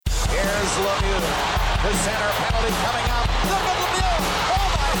Here's Lemieux. The center penalty coming up. Look at Lemieux. Oh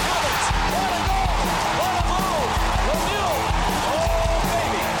my heavens. What a goal. What a move. Lemieux. Oh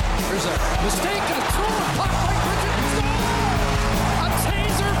baby. There's a mistake and a throw. Puck by Bridget. A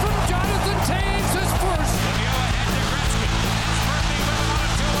taser from Jonathan Toews is first. Lemieux ahead to Gretzky. Murphy with him on a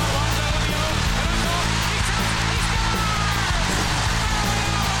 2-on-1 to Lemieux. And a goal. He shoots. He scores.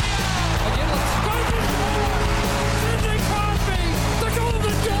 Again, let's go. Sidney Crosby. The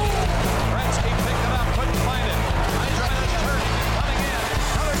golden goal. Gretzky picked it up. Couldn't find it. Yzerman is turning and coming in.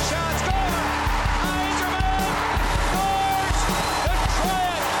 Another shot. Score. Yzerman scores.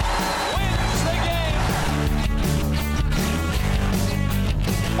 Detroit wins the game.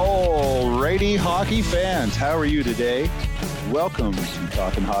 Alrighty, hockey fans, how are you today? Welcome to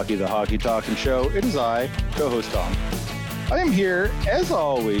Talkin' Hockey, the Hockey Talkin' Show. It is I, co-host Tom. I am here, as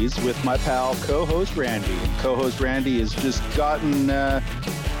always, with my pal, co-host Randy. And co-host Randy has just gotten off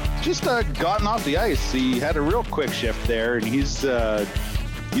the ice. He had a real quick shift there, and he's on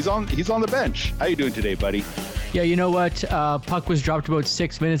the bench. How you doing today, buddy? Yeah, you know what? Puck was dropped about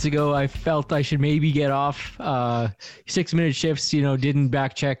 6 minutes ago. I felt I should maybe get off. 6 minute shifts, didn't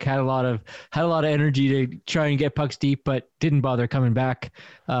back check. Had a lot of energy to try and get pucks deep, but didn't bother coming back.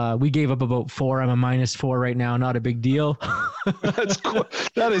 We gave up about 4. I'm a -4 right now. Not a big deal.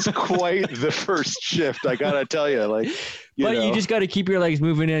 That is quite the first shift. I gotta tell you, you just got to keep your legs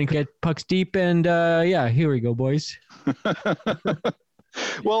moving in and get pucks deep. And here we go, boys.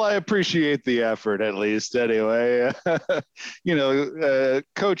 Well, I appreciate the effort, at least. Anyway,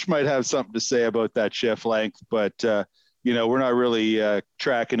 Coach might have something to say about that shift length, but we're not really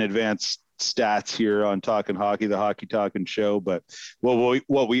tracking advanced stats here on Talkin' Hockey, the Hockey Talkin' Show. But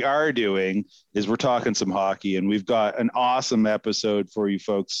what we are doing is we're talking some hockey, and we've got an awesome episode for you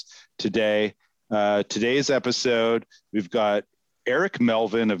folks today. Today's episode, we've got Eric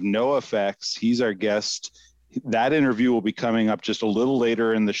Melvin of NoFX. He's our guest. That interview will be coming up just a little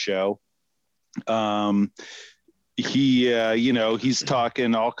later in the show. He's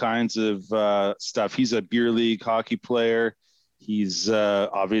talking all kinds of stuff. He's a beer league hockey player. He's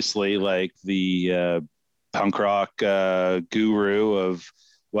obviously like the punk rock guitar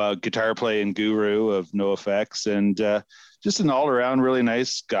playing guru of NoFX, and just an all-around really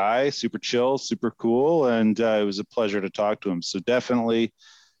nice guy, super chill, super cool, and it was a pleasure to talk to him. So definitely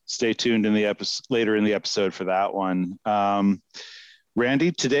stay tuned in the later in the episode for that one.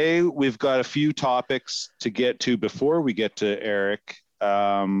 Randy, today we've got a few topics to get to before we get to Eric.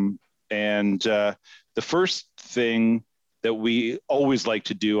 The first thing that we always like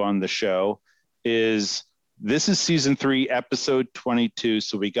to do on the show is, this is season 3, episode 22.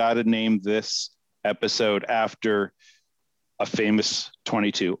 So we got to name this episode after a famous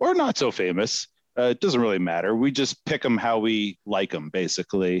 22, or not so famous. It doesn't really matter. We just pick them how we like them,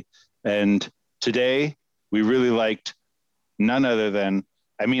 basically. And today, we really liked none other than,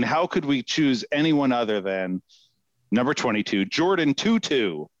 how could we choose anyone other than number 22, Jordan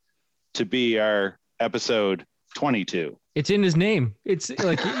Tootoo, to be our episode 22. It's in his name. It's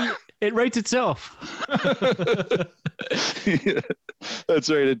like, it writes itself. Yeah, that's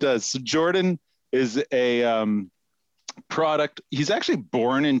right, it does. So Jordan is a product. He's actually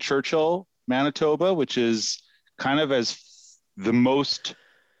born in Churchill, Manitoba, which is kind of as the most,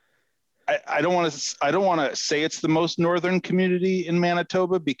 I don't want to say it's the most northern community in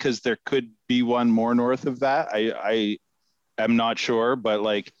Manitoba, because there could be one more north of that. I am not sure, but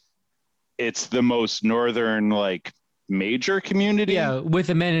it's the most northern major community. Yeah, with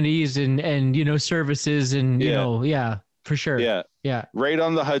amenities and services and for sure. Yeah. Right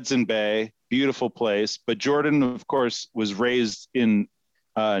on the Hudson Bay, beautiful place. But Jordan, of course, was raised in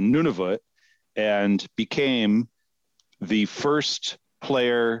Nunavut, and became the first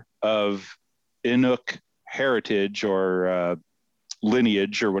player of Inuk heritage or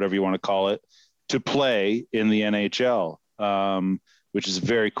lineage, or whatever you want to call it, to play in the NHL, which is a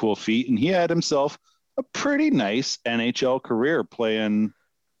very cool feat. And he had himself a pretty nice NHL career, playing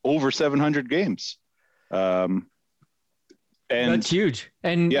over 700 games. And that's huge.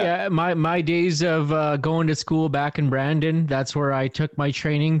 And my days of going to school back in Brandon, that's where I took my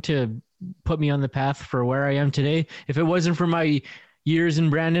training to put me on the path for where I am today. If it wasn't for my years in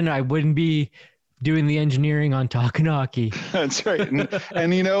Brandon, I wouldn't be doing the engineering on Talkin' Hockey. That's right. And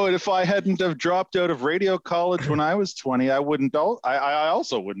if I hadn't have dropped out of radio college when I was 20, I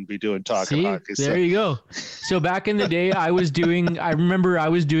also wouldn't be doing Talkin' Hockey. There you go. So back in the day, I remember I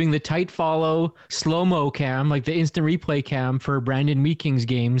was doing the tight follow slow-mo cam, like the instant replay cam for Brandon Meekings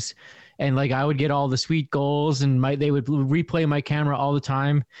games. and like I would get all the sweet goals, and they would replay my camera all the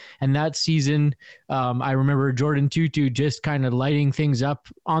time. And that season, I remember Jordan Tutu just kind of lighting things up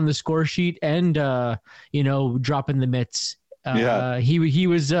on the score sheet and dropping the mitts. He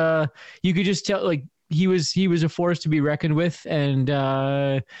was you could just tell like he was a force to be reckoned with, and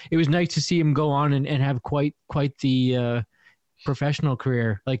it was nice to see him go on and have quite the professional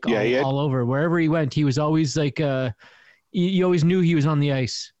career, like all over. Wherever he went, he was always like you always knew he was on the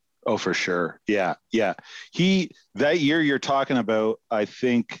ice. Oh, for sure. Yeah. That year you're talking about, I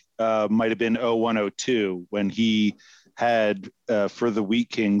think might have been 01-02 when he had for the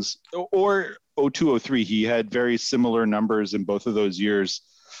Wheat Kings, or 02-03, he had very similar numbers in both of those years.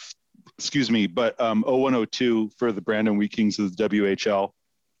 Excuse me, but 01-02 for the Brandon Wheat Kings of the WHL,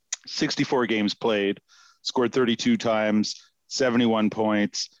 64 games played, scored 32 times, 71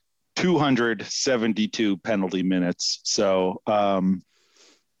 points, 272 penalty minutes. So,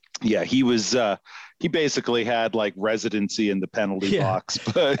 he basically had like residency in the penalty box.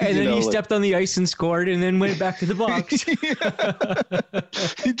 But, and then he stepped on the ice and scored and then went back to the box.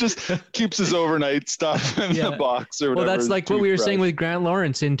 He just keeps his overnight stuff in the box or whatever. Well, that's like what we were saying with Grant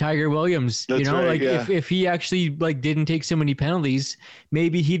Lawrence and Tiger Williams. That's right, if he actually like didn't take so many penalties,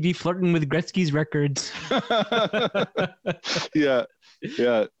 maybe he'd be flirting with Gretzky's records.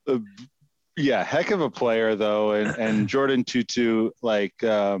 Heck of a player though. And Jordan Tutu, like,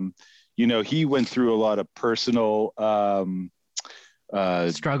 he went through a lot of personal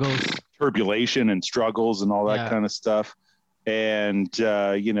struggles, turbulation and struggles and all that kind of stuff. And,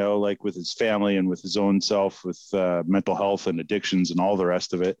 like with his family and with his own self, with mental health and addictions and all the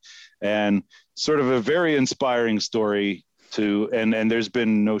rest of it. And sort of a very inspiring story and there's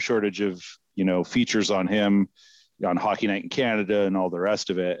been no shortage of, features on him on Hockey Night in Canada and all the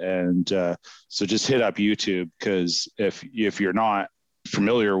rest of it. And so just hit up YouTube, because if you're not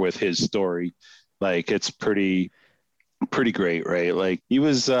familiar with his story, like it's pretty great, right? Like he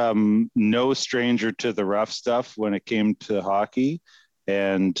was no stranger to the rough stuff when it came to hockey.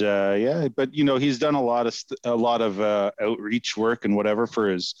 And but he's done a lot of outreach work and whatever for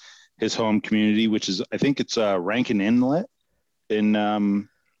his home community, which is, I think it's Rankin Inlet in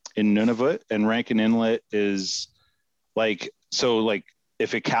Nunavut. And Rankin Inlet is like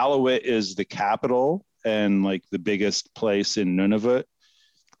if Iqaluit is the capital and like the biggest place in Nunavut,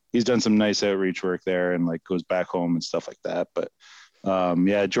 he's done some nice outreach work there and like goes back home and stuff like that. But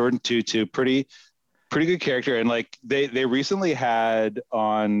Jordan Tutu, pretty good character. And like they recently had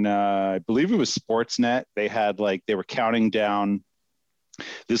on I believe it was Sportsnet, they were counting down,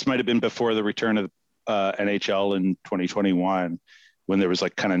 this might have been before the return of NHL in 2021, when there was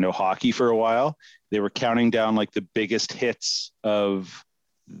like kind of no hockey for a while. They were counting down like the biggest hits of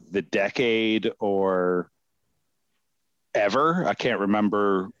the decade or ever. I can't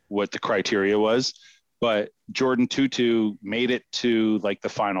remember what the criteria was, but Jordan Tutu made it to like the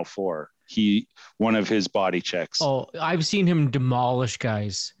Final Four. One of his body checks. Oh, I've seen him demolish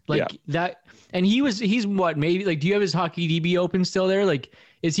guys like that. And he's what, maybe like, do you have his Hockey DB open still there? Like,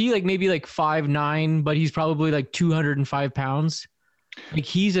 is he like maybe like 5'9", but he's probably like 205 pounds? Like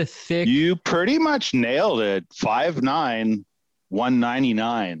he's a thick. You pretty much nailed it. 5'9",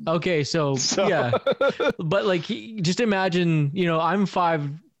 199. Okay, so yeah, but like just imagine, I'm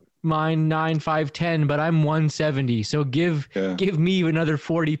 5'9", 5'10", but I'm 170. So give me another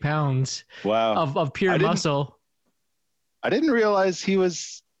 40 pounds. Wow. of pure muscle. I didn't realize he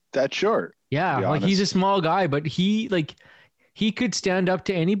was that short. Yeah, like he's a small guy, but he could stand up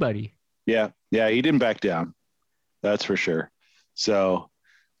to anybody. Yeah, he didn't back down. That's for sure. So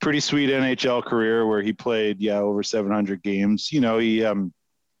pretty sweet NHL career where he played, over 700 games. He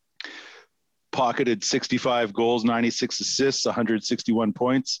pocketed 65 goals, 96 assists, 161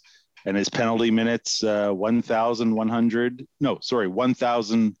 points, and his penalty minutes,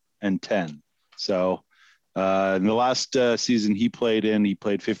 1,010. So in the last season he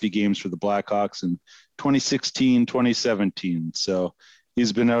played 50 games for the Blackhawks in 2016, 2017. So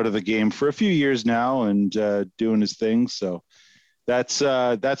he's been out of the game for a few years now and doing his thing. So that's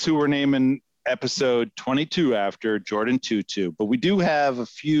who we're naming episode 22 after, Jordan Tutu. But we do have a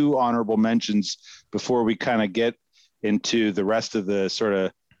few honorable mentions before we kind of get into the rest of the sort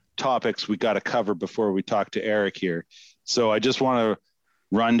of topics we got to cover before we talk to Eric here. So I just want to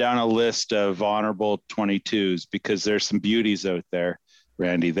run down a list of honorable 22s because there's some beauties out there,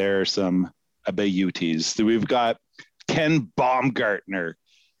 Randy. There are some beauties. We've got Ken Baumgartner.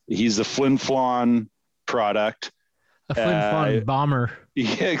 He's a Flin Flon product. A Flin Flon bomber.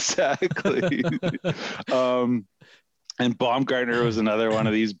 Yeah, exactly. And Baumgartner was another one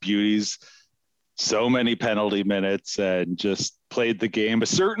of these beauties. so many penalty minutes and just played the game a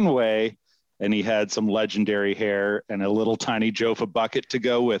certain way. And he had some legendary hair and a little tiny Jofa bucket to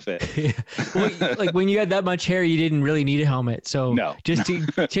go with it. Well, like when you had that much hair, you didn't really need a helmet. So No. just to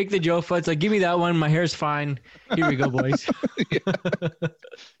take the Jofa, it's like, give me that one. My hair's fine. Here we go, boys.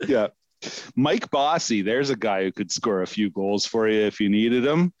 Yeah. Mike Bossy, there's a guy who could score a few goals for you if you needed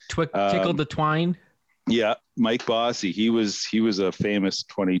him. Tickled the twine. Yeah, Mike Bossy. He was a famous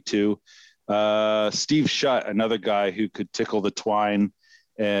 22. Steve Shutt, another guy who could tickle the twine.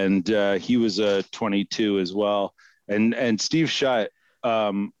 And he was a 22 as well. And Steve Shutt,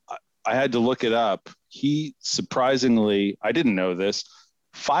 I had to look it up. He surprisingly, I didn't know this,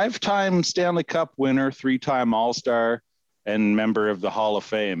 5-time Stanley Cup winner, 3-time All-Star, and member of the Hall of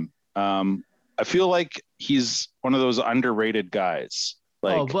Fame. I feel like he's one of those underrated guys.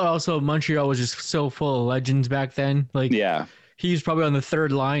 Like, but also Montreal was just so full of legends back then. Like, yeah. He's probably on the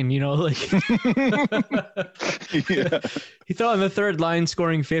third line, like Yeah. he thought on the third line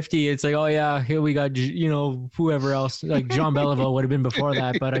scoring 50. It's like, oh yeah, here we got, whoever else, like Jean Beliveau would have been before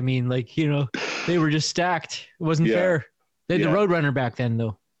that. But I mean, like, they were just stacked. It wasn't fair. They had the Roadrunner back then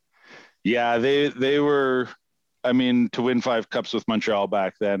though. Yeah. They were, I mean, to win 5 cups with Montreal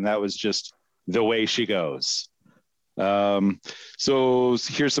back then, that was just the way she goes. So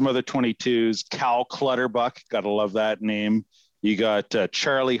here's some other 22s. Cal Clutterbuck. Gotta love that name. You got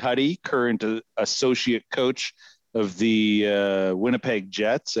Charlie Huddy, current associate coach of the Winnipeg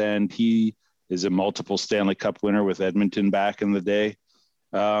Jets, and he is a multiple Stanley Cup winner with Edmonton back in the day.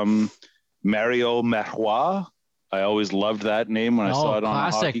 Mario Marois. I always loved that name when I saw it on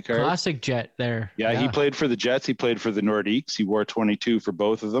a hockey card. Classic Jet there. Yeah, he played for the Jets. He played for the Nordiques. He wore 22 for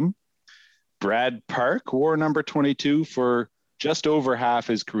both of them. Brad Park wore number 22 for just over half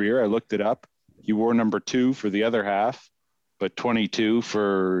his career. I looked it up. He wore number 2 for the other half, but 22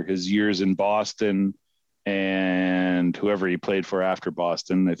 for his years in Boston and whoever he played for after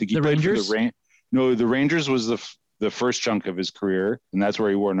Boston. I think he played Rangers? for the Rangers was the first chunk of his career, and that's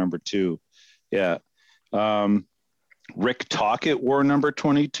where he wore number 2. Yeah. Rick Tocchet wore number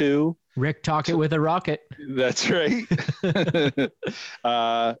 22. Rick Tocchet with a rocket. That's right.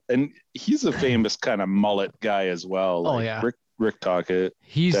 And he's a famous kind of mullet guy as well. Oh, yeah. Rick Tocchet.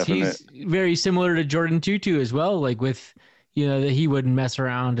 He's very similar to Jordan Tutu as well. Like with, that he wouldn't mess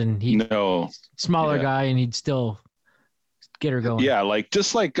around and smaller guy and he'd still get her going. Yeah. Like,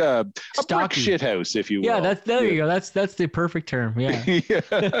 just like a brick shithouse, if you will. Yeah. There you go. That's the perfect term. Yeah.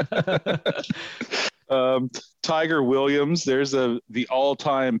 Tiger Williams, there's the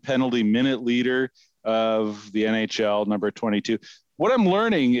all-time penalty minute leader of the NHL, number 22. What I'm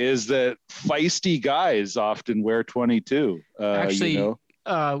learning is that feisty guys often wear 22. Actually,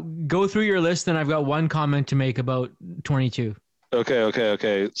 go through your list, and I've got one comment to make about 22.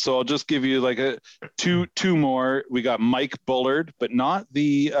 Okay. So I'll just give you like two more. We got Mike Bullard, but not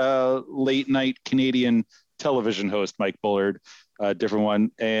the late night Canadian television host Mike Bullard. Different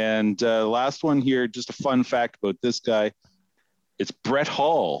one. And last one here, just a fun fact about this guy. It's Brett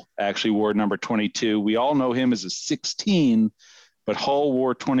Hull actually wore number 22. We all know him as a 16, but Hull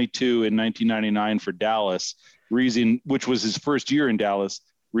wore 22 in 1999 for Dallas, which was his first year in Dallas.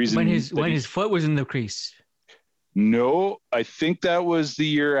 When his foot was in the crease. No, I think that was the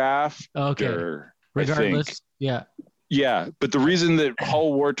year after. Okay. Regardless, yeah. Yeah, but the reason that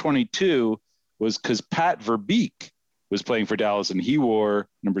Hull wore 22 was because Pat Verbeek was playing for Dallas and he wore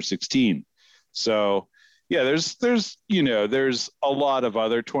number 16. So yeah, there's a lot of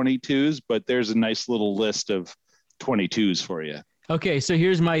other 22s, but there's a nice little list of 22s for you. Okay. So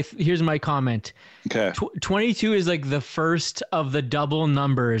here's my comment. Okay. 22 is like the first of the double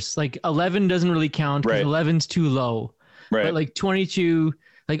numbers. Like 11 doesn't really count because 11's too low. Right. But like 22,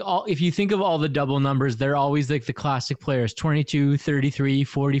 if you think of all the double numbers, they're always like the classic players: 22, 33,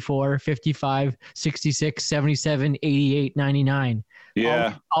 44, 55, 66, 77, 88, 99.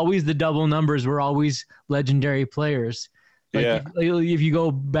 Yeah. Always the double numbers were always legendary players. If you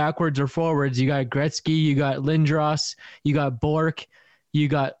go backwards or forwards, you got Gretzky, you got Lindros, you got Bork, you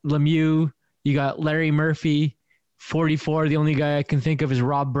got Lemieux, you got Larry Murphy. 44, the only guy I can think of is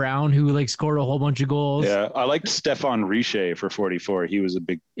Rob Brown, who scored a whole bunch of goals. Yeah, I liked Stéphane Richer for 44. He was a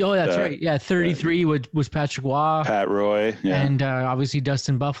big. Oh, that's right. Yeah, 33 was Patrick Waugh. Pat Roy. Yeah. And obviously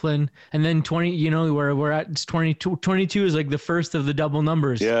Dustin Byfuglien. And then 20, where we're at, it's 22 is like the first of the double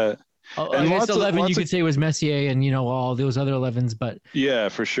numbers. Yeah. I guess 11 you could say was Messier and, all those other 11s, but. Yeah,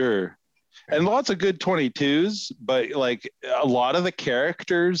 for sure. And lots of good 22s, but a lot of the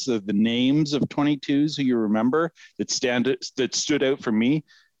characters of the names of 22s who you remember that stood out for me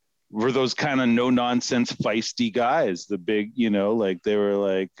were those kind of no nonsense feisty guys. The big, they were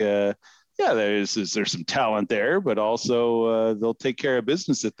yeah, there's some talent there, but also they'll take care of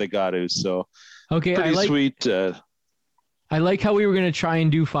business if they got to. So Okay, pretty sweet. I like how we were going to try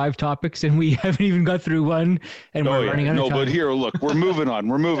and do 5 topics and we haven't even got through one, and we're running out of time. But here, look, we're moving on.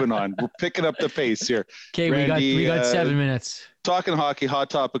 We're picking up the pace here. Okay, Randy, we got 7 minutes. Talking hockey, hot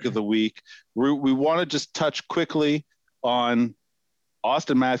topic of the week. We want to just touch quickly on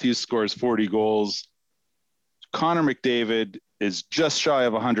Austin Matthews scores 40 goals. Connor McDavid is just shy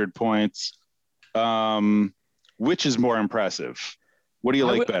of 100 points. Which is more impressive? What do you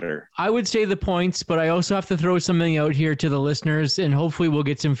like better? I would say the points, but I also have to throw something out here to the listeners, and hopefully we'll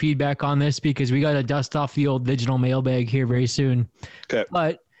get some feedback on this because we got to dust off the old digital mailbag here very soon. Okay.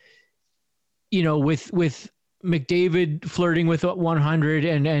 But, with McDavid flirting with 100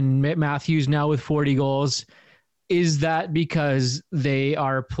 and Matthews now with 40 goals, is that because they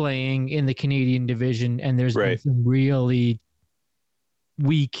are playing in the Canadian division and there's been some really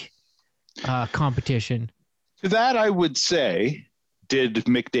weak competition? To that, I would say, did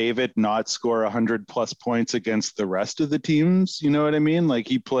McDavid not score 100+ points against the rest of the teams? You know what I mean? Like,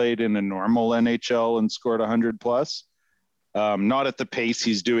 he played in a normal NHL and scored 100+. Not at the pace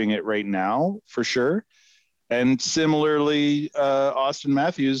he's doing it right now, for sure. And similarly, Austin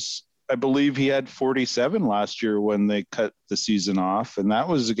Matthews, I believe he had 47 last year when they cut the season off, and that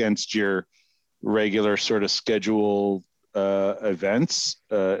was against your regular sort of schedule events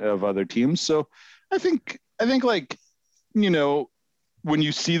of other teams. So I think like, when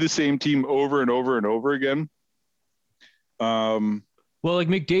you see the same team over and over and over again. Well, like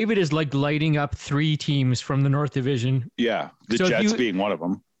McDavid is like lighting up 3 teams from the North Division. Yeah, the Jets being one of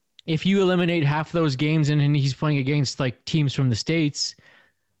them. If you eliminate half those games and he's playing against like teams from the States,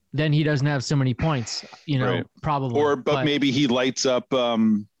 then he doesn't have so many points, probably. But maybe he lights up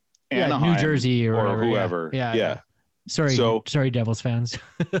Anaheim, New Jersey or whatever, whoever. Yeah. Sorry, Devils fans.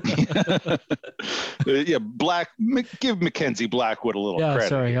 Black. Give Mackenzie Blackwood a little credit. Yeah,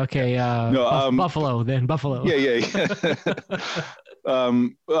 sorry. Okay. Buffalo.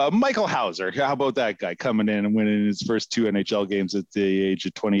 Michael Hauser. How about that guy coming in and winning his first 2 NHL games at the age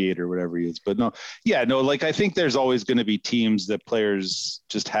of 28 or whatever he is? But I think there's always going to be teams that players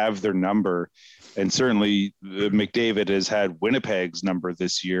just have their number. And certainly McDavid has had Winnipeg's number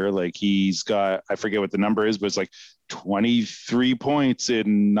this year. Like, he's got, I forget what the number is, but it's like 23 points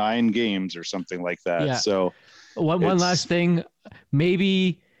in 9 games or something like that. Yeah. So one last thing,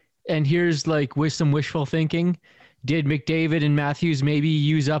 maybe, and here's like with some wishful thinking, did McDavid and Matthews maybe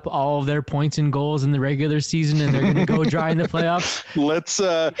use up all of their points and goals in the regular season and they're going to go dry in the playoffs? Let's,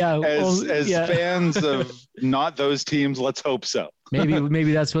 fans of not those teams, let's hope so.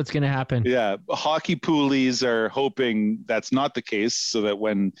 Maybe that's what's going to happen. Yeah. Hockey poolies are hoping that's not the case, so that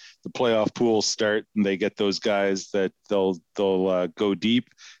when the playoff pools start and they get those guys, that they'll go deep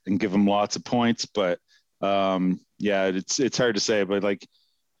and give them lots of points. But it's hard to say, but like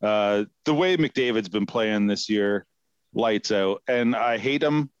the way McDavid's been playing this year, lights out. And I hate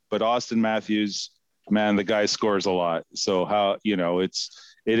him, but Austin Matthews, man, the guy scores a lot. So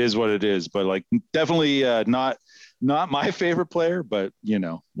it is what it is, but like definitely not my favorite player, but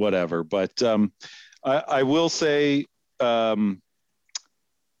whatever. But I will say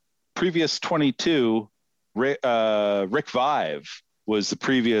previous 22, Rick Vive was the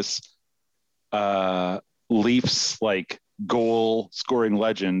previous Leafs like goal scoring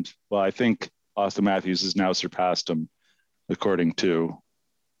legend. Well, I think Austin Matthews has now surpassed him, according to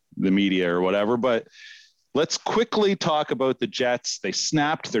the media or whatever. But let's quickly talk about the Jets. They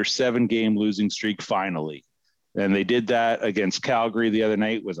snapped their 7-game losing streak finally. And they did that against Calgary the other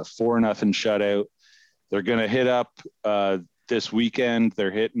night with a 4-0 shutout. They're going to hit up this weekend.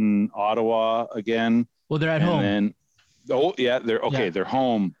 They're hitting Ottawa again. Well, they're at home. They're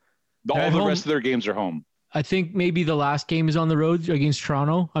home. All the rest of their games are home. I think maybe the last game is on the road against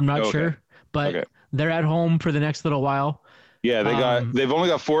Toronto. I'm not sure, but they're at home for the next little while. Yeah, they've only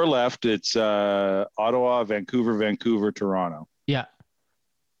got 4 left. It's Ottawa, Vancouver, Toronto. Yeah.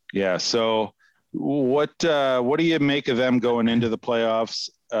 Yeah. So what do you make of them going into the playoffs?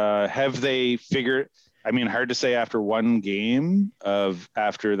 Have they figured? I mean, hard to say after one game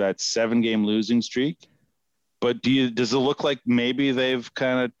after that 7-game losing streak. But does it look like maybe they've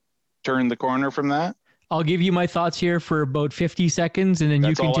kind of turned the corner from that? I'll give you my thoughts here for about 50 seconds, and then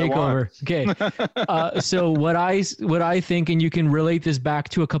you can take over. Okay. So what I think, and you can relate this back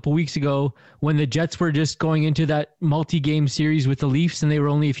to a couple weeks ago when the Jets were just going into that multi-game series with the Leafs, and they were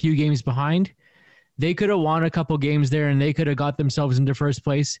only a few games behind. They could have won a couple games there, and they could have got themselves into first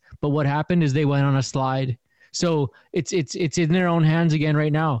place. But what happened is they went on a slide. So it's in their own hands again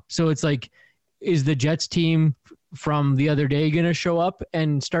right now. So it's like, is the Jets team from the other day going to show up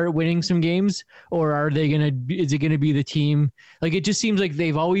and start winning some games, or is it going to be the team? Like, it just seems like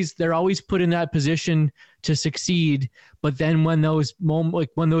they're always put in that position to succeed, but then when those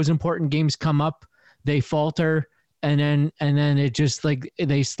important games come up, they falter, and then it just, like,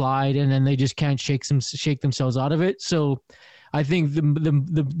 they slide, and then they just can't shake themselves out of it. So I think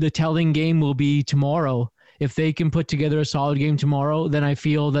the telling game will be tomorrow. If they can put together a solid game tomorrow, then I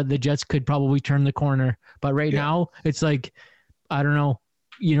feel that the Jets could probably turn the corner. But right now, it's like, I don't know.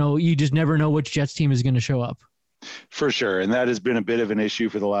 You just never know which Jets team is going to show up. For sure. And that has been a bit of an issue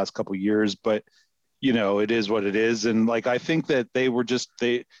for the last couple of years, but it is what it is. And, like, I think that they were just,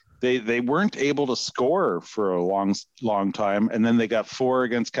 they weren't able to score for a long time. And then they got 4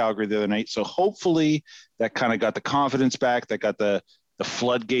 against Calgary the other night. So hopefully that kind of got the confidence back, that got the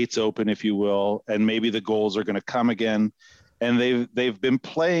floodgates open, if you will, and maybe the goals are going to come again. And they've been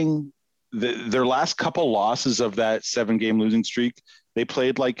playing their last couple losses of that 7-game losing streak. They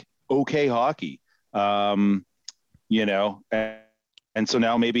played like okay hockey, and so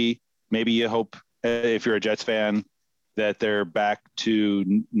now maybe you hope, if you're a Jets fan, that they're back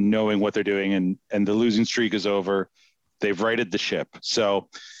to knowing what they're doing, and the losing streak is over. They've righted the ship. So,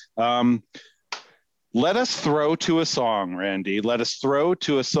 let us throw to a song, Randy. Let us throw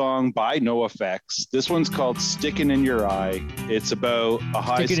to a song by NoFX. This one's called Sticking in Your Eye. It's about a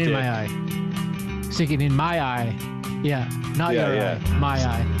high stick. Sticking in my eye. Sticking in my eye. Yeah, not your eye. My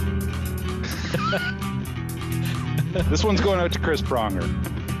eye. This one's going out to Chris Pronger.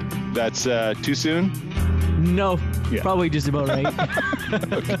 That's too soon? No, probably just about right.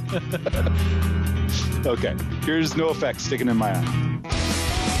 Okay. Here's NoFX, Sticking in My Eye.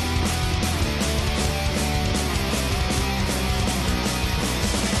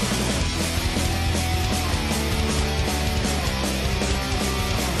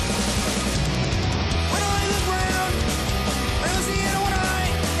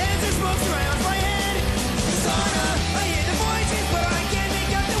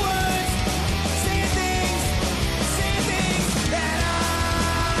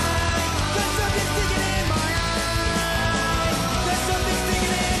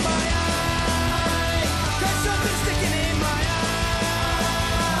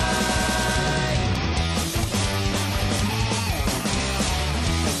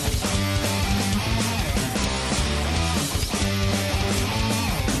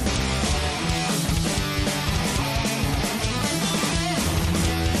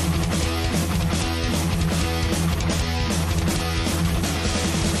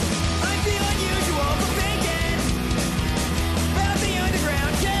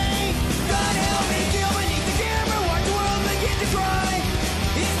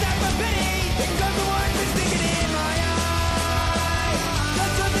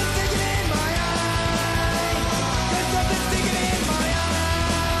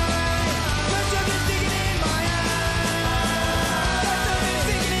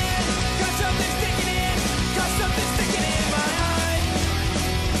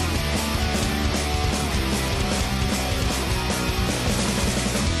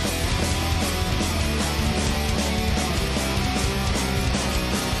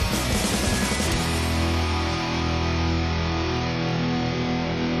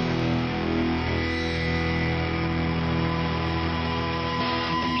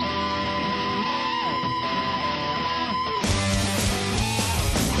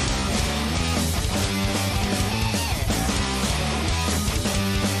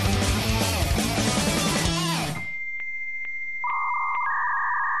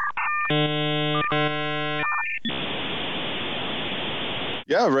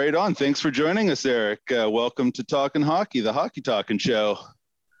 Yeah, right on. Thanks for joining us, Eric. Welcome to Talkin' Hockey, the Hockey Talkin' Show.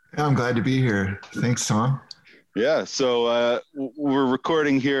 Yeah, I'm glad to be here. Thanks, Tom. Yeah, so we're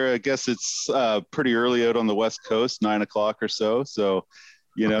recording here. I guess it's pretty early out on the West Coast, 9 o'clock or so. So,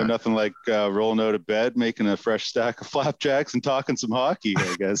 nothing like rolling out of bed, making a fresh stack of flapjacks and talking some hockey,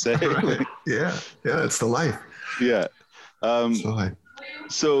 I guess. Eh? Right. Yeah, it's the life. Yeah.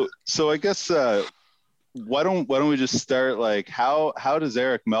 So I guess why don't we just start, like, how does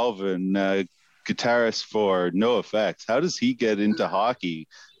Eric Melvin, guitarist for NoFX, how does he get into hockey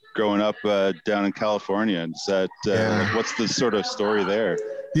growing up down in California? And is that like, what's the sort of story there?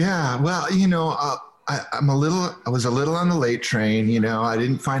 Yeah, well, I was a little on the late train. I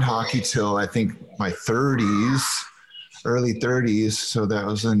didn't find hockey till I think my 30s, early 30s. So that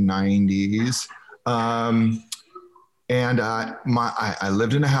was the 90s. And I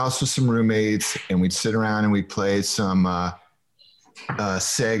lived in a house with some roommates, and we'd sit around and we'd play some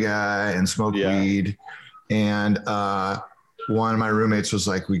Sega and smoke weed. And one of my roommates was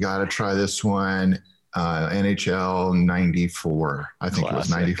like, "We got to try this one." NHL 94. I think it was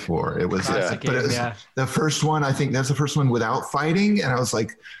Classic. 94. It was, Classic but it game, was yeah. the first one. I think that's the first one without fighting. And I was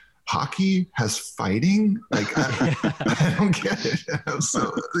like, hockey has fighting? Like, I don't get it.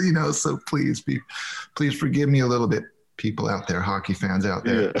 So, so please forgive me a little bit, people out there, hockey fans out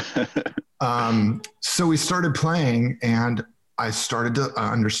there. Yeah. So we started playing, and I started to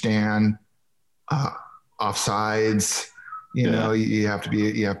understand offsides. You have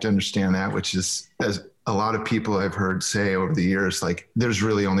to understand that, which is, as a lot of people I've heard say over the years, like, there's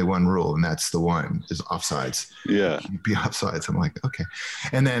really only one rule, and that's the one, is offsides. Yeah. Be offsides. I'm like, okay.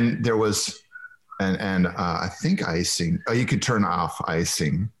 And then there was, and I think icing. Oh, you could turn off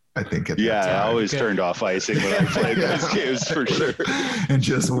icing, I think. At that time. I always turned off icing when I played those games, for sure. And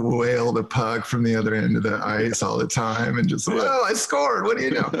just wail the puck from the other end of the ice all the time, and just, well, I scored. What do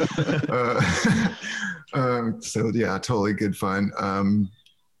you know? So yeah, totally good fun.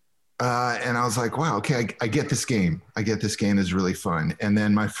 And I was like, wow, okay, I get this game. This game is really fun. And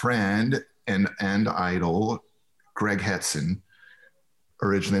then my friend and idol, Greg Hetson,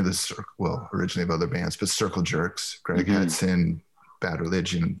 originally of other bands, but Circle Jerks, Greg Hetson, Bad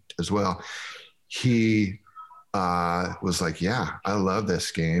Religion as well. He was like, yeah, I love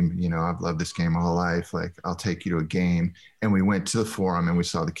this game. I've loved this game my whole life. Like, I'll take you to a game. And we went to the Forum, and we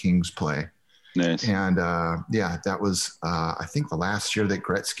saw the Kings play. Nice. And that was, I think, the last year that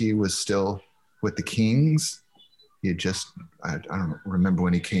Gretzky was still with the Kings. He had just, I don't remember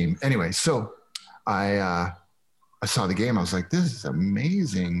when he came. Anyway, so I saw the game. I was like, this is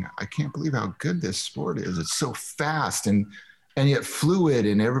amazing. I can't believe how good this sport is. It's so fast and yet fluid,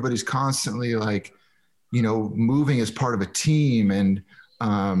 and everybody's constantly like, moving as part of a team.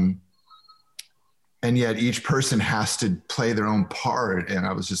 And yet each person has to play their own part. And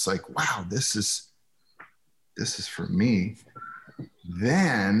I was just like, wow, this is for me.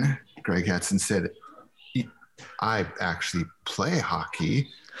 Then Greg Hetson said, I actually play hockey.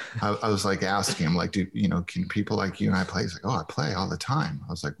 I was like asking him, like, can people like you and I play? He's like, oh, I play all the time.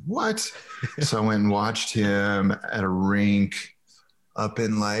 I was like, what? So I went and watched him at a rink up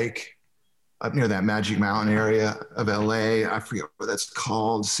near that Magic Mountain area of LA. I forget what that's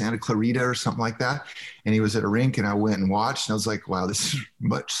called, Santa Clarita or something like that. And he was at a rink, and I went and watched, and I was like, wow, this is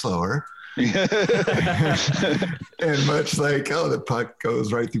much slower. And much like, oh, the puck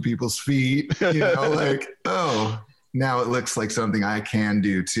goes right through people's feet, like, oh, now it looks like something I can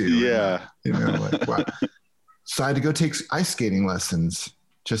do too. Yeah. Like, wow. So I had to go take ice skating lessons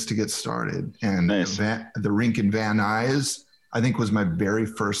just to get started. And nice. The rink in Van Nuys, I think, was my very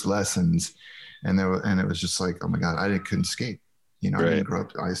first lessons. And it was just like, oh my God, I couldn't skate. I didn't grow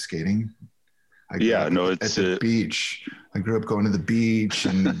up ice skating. It's at the beach. I grew up going to the beach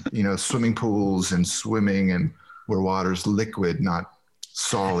and, swimming pools and swimming, and where water's liquid, not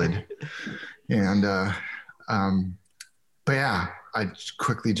solid. And, but yeah, I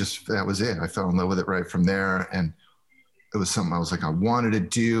quickly that was it. I fell in love with it right from there. And it was something I was like, I wanted to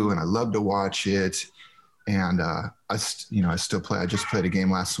do, and I loved to watch it. And I still play. I just played a game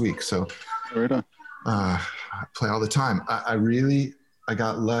last week. So right on. I play all the time. I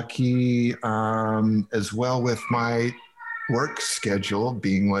got lucky as well with my work schedule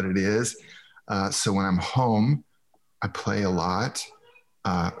being what it is. So when I'm home, I play a lot.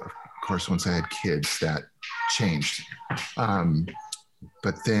 Of course, once I had kids, that changed.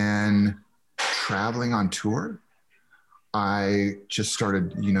 But then traveling on tour, I just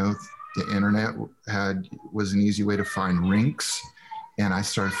started, the internet was an easy way to find rinks. And I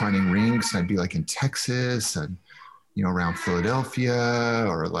started finding rinks, and I'd be like in Texas and, around Philadelphia,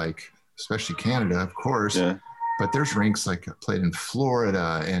 or like, especially Canada, of course. Yeah. But there's rinks like I played in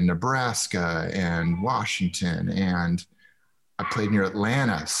Florida and Nebraska and Washington, and I played near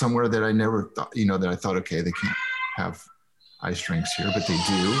Atlanta, somewhere that I never thought, that I thought, okay, they can't have ice rinks here, but they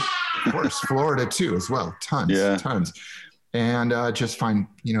do. Of course, Florida too, as well. Tons. And just find,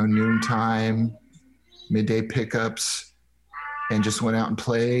 noontime, midday pickups, and just went out and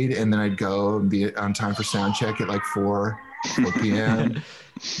played. And then I'd go and be on time for sound check at like 4 p.m.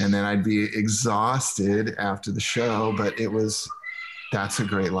 And then I'd be exhausted after the show, but that's a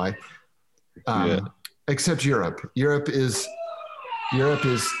great life. Except Europe. Europe is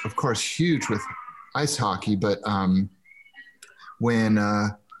of course huge with ice hockey, but when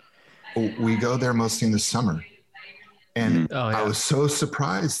we go there mostly in the summer, and I was so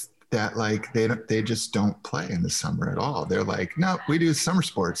surprised that like they just don't play in the summer at all. They're like, no, we do summer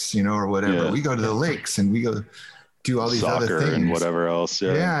sports, or whatever. Yeah. We go to the lakes and we go do all these soccer other things and whatever else.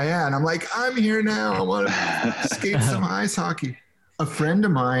 Yeah. And I'm like, I'm here now. I want to skate some ice hockey. A friend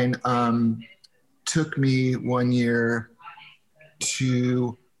of mine took me one year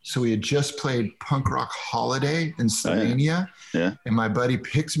to So we had just played Punk Rock Holiday in Slovenia. Yeah. And my buddy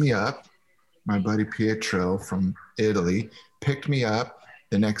picked me up. My buddy Pietro from Italy picked me up.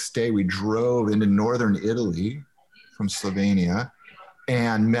 The next day we drove into northern Italy from Slovenia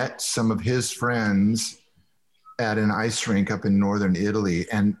and met some of his friends at an ice rink up in northern Italy.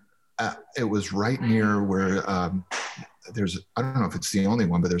 And it was right near where there's, I don't know if it's the only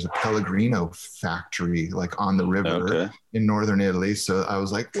one, but there's a Pellegrino factory like on the river in northern Italy. So I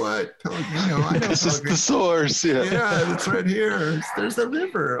was like, what? Pellegrino? I know This is the source. Yeah. Yeah, it's right here. There's the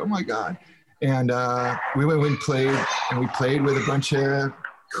river. Oh my God. And we went and played, and we played with a bunch of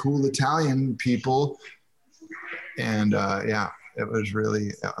cool Italian people. And yeah, it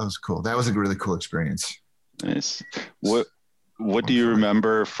was cool. That was a really cool experience. Nice. What do you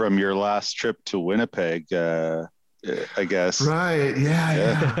remember from your last trip to Winnipeg? I guess. Right.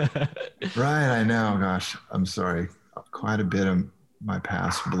 Yeah. Right. I know. Gosh, I'm sorry. Quite a bit of my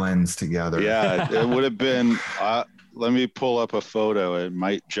past blends together. Yeah, it would have been. Let me pull up a photo. It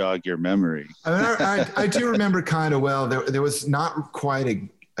might jog your memory. I do remember kind of well. There was not quite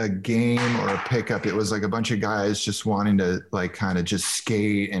a game or a pickup. It was like a bunch of guys just wanting to like kind of just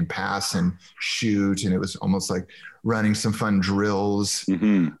skate and pass and shoot. And it was almost like running some fun drills.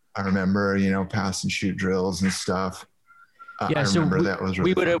 Mm-hmm. I remember, pass and shoot drills and stuff. Yeah, I remember that was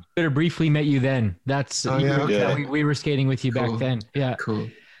really we would have briefly met you then. That's we were skating with you back then. Yeah, cool.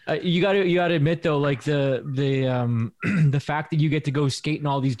 You got to admit though, like the the fact that you get to go skate in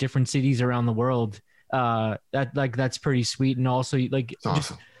all these different cities around the world, that's pretty sweet. And also like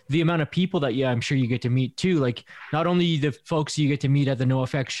awesome. The amount of people that I'm sure you get to meet too. Like not only the folks you get to meet at the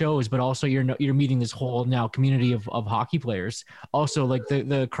NoFX shows, but also you're meeting this whole now community of hockey players. Also like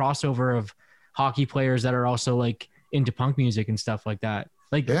the crossover of hockey players that are also like into punk music and stuff like that.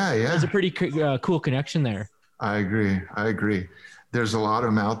 Like there's a pretty cool connection there. I agree. There's a lot of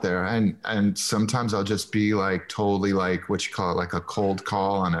them out there, and sometimes I'll just be like totally like what you call it, like a cold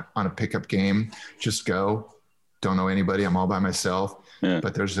call on a pickup game. Just go, don't know anybody. I'm all by myself. Yeah.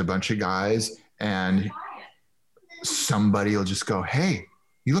 But there's a bunch of guys, and somebody will just go, "Hey,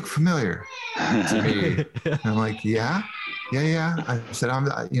 you look familiar to me." And I'm like, "Yeah." I said,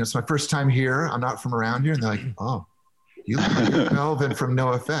 it's my first time here. I'm not from around here, and they're like, "Oh, you look like you're Melvin from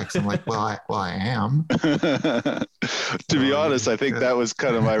NoFX." I'm like, well, I am. To be honest, I think that was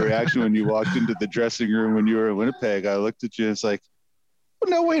kind of my reaction when you walked into the dressing room when you were in Winnipeg. I looked at you and it's like, well,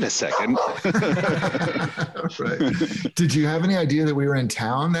 no, wait a second. Right. Did you have any idea that we were in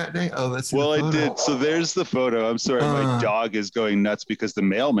town that day? Oh, that's well, I did. So there's the photo. I'm sorry, my dog is going nuts because the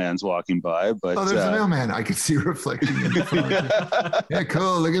mailman's walking by. But there's the mailman. I could see reflecting in the phone. Yeah,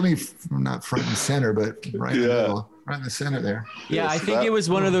 cool. Look at me, not front and center, but right in the middle. Right in the center there. Yeah, I think it was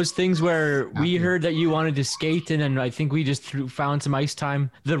one of those things where we heard that you wanted to skate, and then I think we just found some ice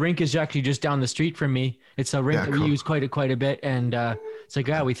time. The rink is actually just down the street from me. It's a rink that we use quite a bit, and it's like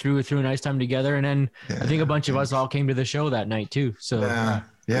we threw an ice time together, and then I think a bunch of us all came to the show that night too. So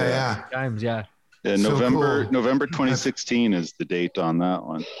times, Yeah, November 2016 is the date on that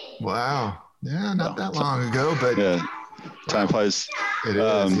one. Wow. Yeah, not that long ago, but time flies. It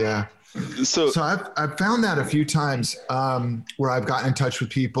is. Yeah. So I've found that a few times where I've gotten in touch with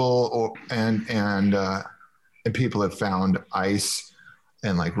people and people have found ice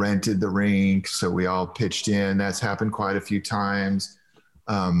and like rented the rink. So we all pitched in. That's happened quite a few times.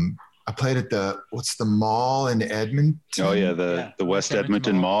 I played at the mall in Edmonton? Oh yeah. The West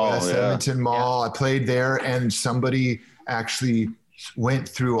Edmonton Mall. Edmonton Mall. I played there and somebody actually went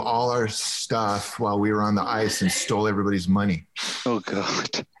through all our stuff while we were on the ice and stole everybody's money. Oh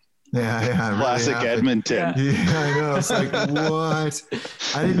God. Yeah. Classic really Edmonton. Yeah, I know. It's like, what?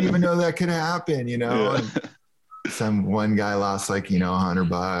 I didn't even know that could happen, And some one guy lost like,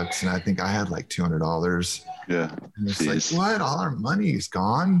 $100, and I think I had like $200. Yeah. And it's like, what? All our money is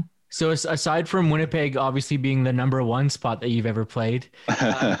gone. So aside from Winnipeg obviously being the number one spot that you've ever played,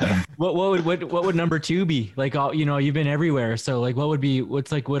 what would number two be? Like, you've been everywhere. So like,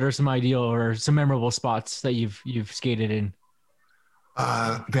 what are some ideal or some memorable spots that you've skated in?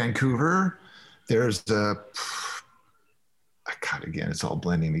 Vancouver, there's again, it's all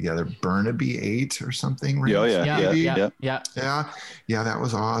blending together. Burnaby 8 or something. Yeah. That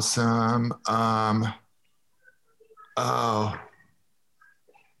was awesome.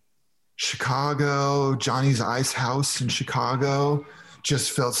 Chicago, Johnny's Ice House in Chicago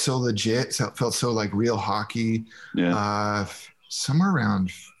just felt so legit. Felt so like real hockey. Yeah. Somewhere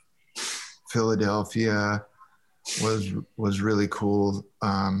around Philadelphia was really cool.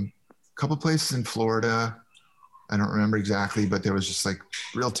 A couple places in Florida, I don't remember exactly, but there was just like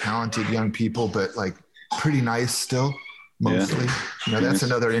real talented young people, but like pretty nice still. mostly. You know, that's Nice.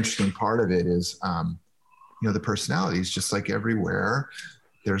 another interesting part of it is, you know, the personalities, just like everywhere.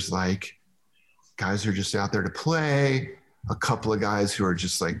 There's like guys who are just out there to play, a couple of guys who are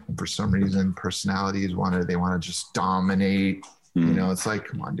just like, for some reason, personalities they want to just dominate. You know, it's like,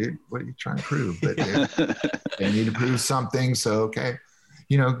 come on, dude, what are you trying to prove? But they need to prove something. So, okay,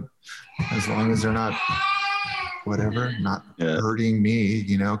 you know, as long as they're not not hurting me,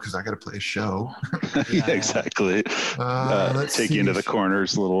 you know, because I got to play a show. Yeah, exactly. Let's Take see. you into the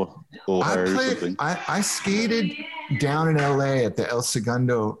corners a little higher or something. I skated down in LA at the El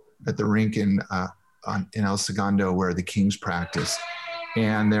Segundo, at the rink in El Segundo where the Kings practice.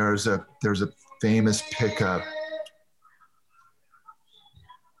 And there's a famous pickup,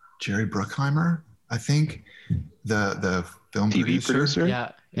 Jerry Bruckheimer, I think, the film TV producer?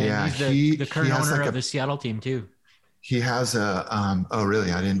 Yeah. And Yeah, he's the current he has owner like of the Seattle team too. He has a oh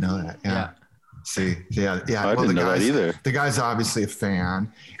really? I didn't know that. Yeah. See, yeah. I didn't know that either. The guy's obviously a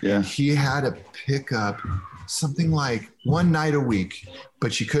fan. Yeah. And he had a pickup something like one night a week,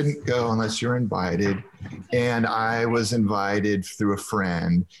 but you couldn't go unless you're invited. And I was invited through a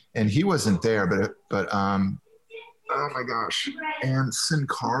friend, and he wasn't there, but oh my gosh, Anson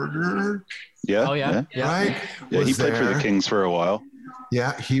Carter, Yeah. Oh yeah. right? Yeah, he was played for the there. Kings for a while.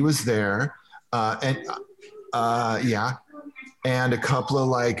 Yeah, he was there. And a couple of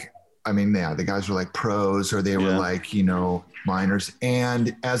the guys were like pros, or they were like, you know, minors.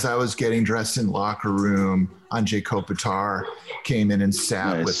 And as I was getting dressed in the locker room, Andrzej Kopitar came in and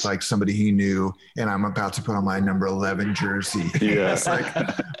sat with like somebody he knew, and I'm about to put on my number 11 jersey. Yeah. It's like,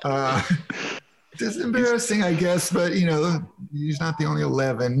 it's embarrassing, I guess, but you know, he's not the only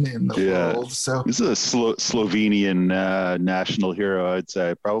 11 in the world. So he's a Slovenian national hero, I'd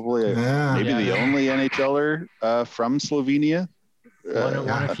say. Probably maybe the only NHLer from Slovenia.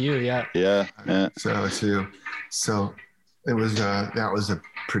 One of few, yeah. Yeah. So it was that was a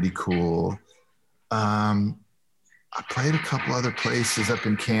pretty cool. I played a couple other places up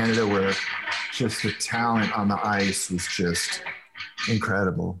in Canada where just the talent on the ice was just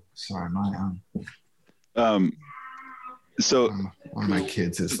incredible. Sorry, So one of my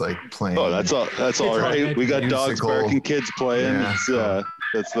kids is like playing. Oh, that's all right. We got dogs Musical. barking, kids playing. Yeah. It's,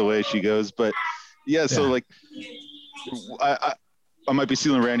 that's the way she goes. But so like, I might be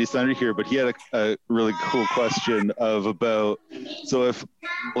stealing Randy's thunder here, but he had a really cool question about if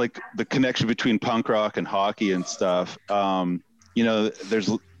like the connection between punk rock and hockey and stuff. You know, there's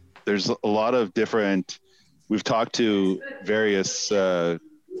a lot of different. We've talked to various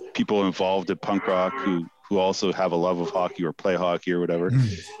people involved in punk rock who also have a love of hockey or play hockey or whatever.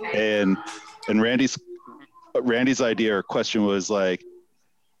 And Randy's idea or question was like,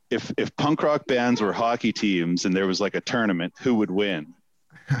 if punk rock bands were hockey teams and there was like a tournament, who would win?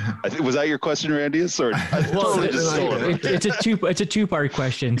 I think, was that your question, Randy? Or it's a two-part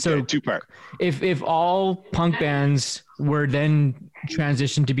question. So two-part. If all punk bands were then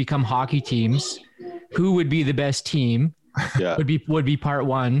transitioned to become hockey teams, who would be the best team? Yeah. would be part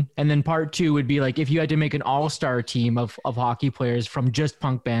one, and then part two would be like if you had to make an all-star team of hockey players from just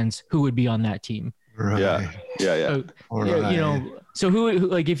punk bands, who would be on that team? Right. Yeah. So, you know, so who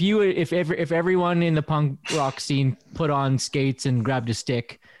like if everyone in the punk rock scene put on skates and grabbed a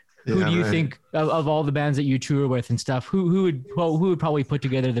stick, who do you think of all the bands that you tour with and stuff? Who would probably put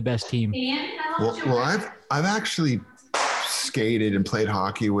together the best team? Well, I've actually skated and played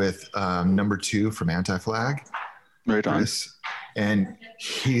hockey with number 2 from Anti-Flag. Right on. And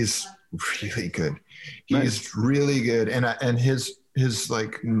he's really good. Nice. Really good. And his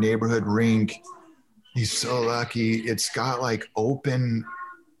like neighborhood rink, he's so lucky. It's got like open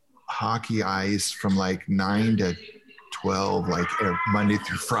hockey ice from like 9 to 12, like Monday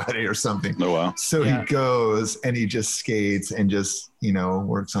through Friday or something. Oh, wow. So he goes and he just skates and just, you know,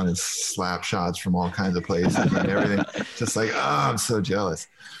 works on his slap shots from all kinds of places and everything. Just like, I'm so jealous.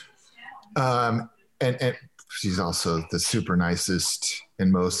 And he's also the super nicest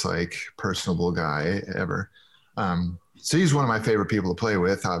and most like personable guy ever. So he's one of my favorite people to play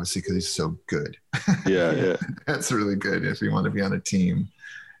with, obviously, because he's so good. Yeah. That's really good. If you want to be on a team,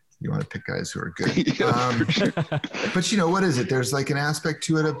 you want to pick guys who are good. But you know, what is it? There's like an aspect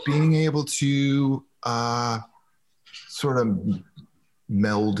to it of being able to sort of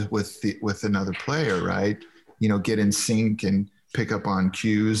meld with another player, right? You know, get in sync and pick up on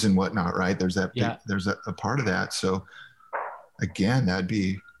cues and whatnot, right? There's that. There's a part of that. So again, that'd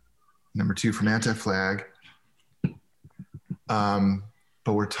be number 2 from Anti-Flag.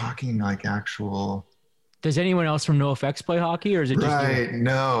 But we're talking like actual. Does anyone else from NoFX play hockey, or is it just right? you?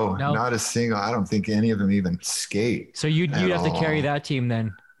 No, not a single. I don't think any of them even skate. So you'd have to carry all. that team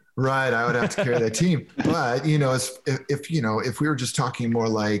then. Right. I would have to carry that team. But, if we were just talking more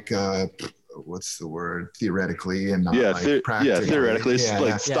like, what's the word? Theoretically and not practically. Yeah, theoretically,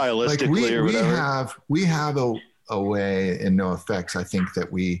 stylistically like or whatever. We have a way in NoFX, I think,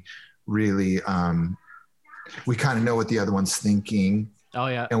 that we really, we kind of know what the other one's thinking. Oh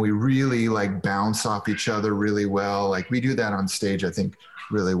yeah. And we really like bounce off each other really well. Like we do that on stage, I think,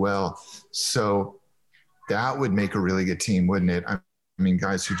 really well. So that would make a really good team, wouldn't it? I mean,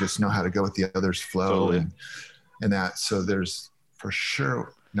 guys who just know how to go with the other's flow Totally. and that. So there's for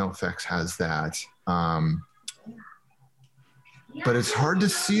sure NoFX has that. But it's hard to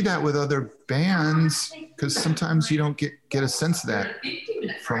see that with other bands because sometimes you don't get a sense of that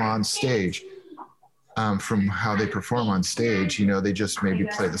from on stage. From how they perform on stage, they just maybe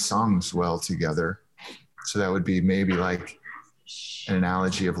play the songs well together. So that would be maybe like an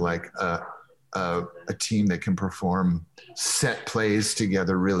analogy of like a team that can perform set plays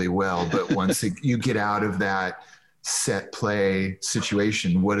together really well. But once you get out of that set play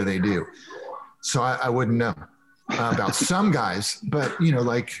situation, what do? So I wouldn't know about some guys, but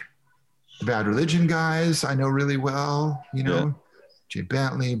like the Bad Religion guys, I know really well, Jay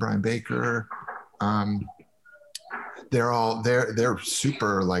Bentley, Brian Baker, they're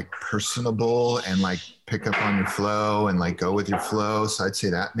super like personable and like pick up on your flow and like go with your flow. So I'd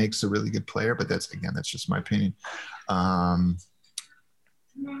say that makes a really good player, but that's just my opinion.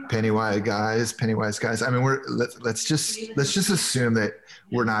 Pennywise guys. I mean, let's just assume that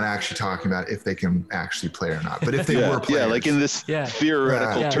we're not actually talking about if they can actually play or not. But if they were players, like in this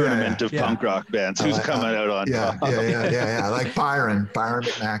theoretical tournament of punk rock bands, who's coming out on top? Yeah. Like Byron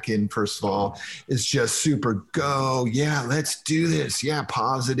McMacken, first of all, is just super go. Yeah, let's do this. Yeah,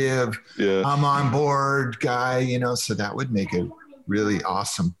 positive. Yeah, I'm on board, guy. So that would make a really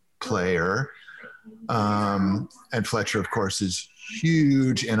awesome player. And Fletcher, of course, is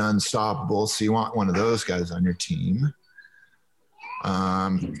huge and unstoppable. So you want one of those guys on your team.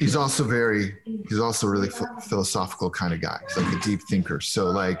 He's also really philosophical kind of guy. He's like a deep thinker. So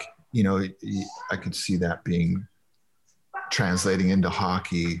like, I could see that being translating into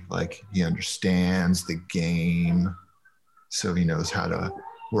hockey. Like he understands the game. So he knows how to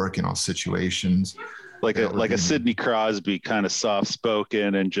work in all situations. Like a Sidney Crosby, kind of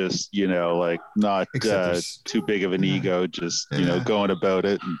soft-spoken and just, like not too big of an ego, just, going about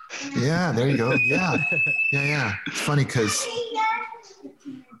it. Yeah, there you go. Yeah. It's funny because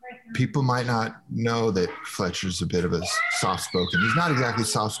people might not know that Fletcher's a bit of a soft-spoken. He's not exactly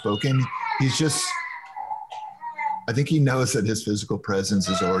soft-spoken. He's just, I think he knows that his physical presence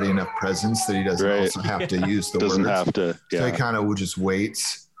is already enough presence that he doesn't also have to use the words. Doesn't have to. Yeah. So he kind of just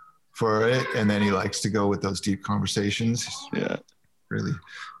waits for it, and then he likes to go with those deep conversations. Yeah, really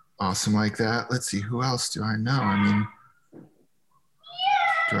awesome like that. Let's see, who else do I know? I mean,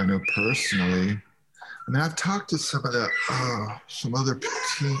 do I know personally? I mean, I've talked to some of the some other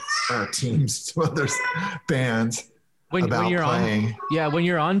teams, some other bands when you're playing. When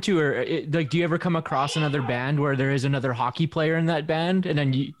you're on tour, do you ever come across another band where there is another hockey player in that band, and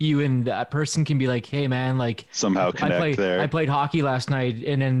then you and that person can be like, hey man, like somehow connect I played hockey last night,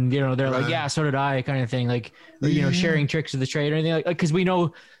 and then they're like, yeah, so did I, kind of thing, like, or, sharing tricks of the trade or anything like, because we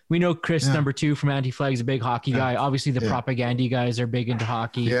know Chris number 2 from Anti-Flag is a big hockey guy. Obviously the Propaganda guys are big into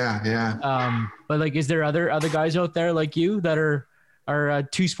hockey. But like, is there other guys out there like you that are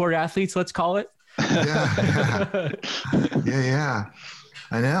two-sport athletes, let's call it? Yeah.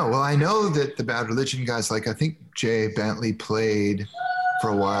 I know. Well, I know that the Bad Religion guys, like I think Jay Bentley played for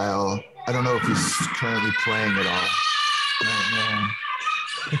a while. I don't know if he's currently playing at all. I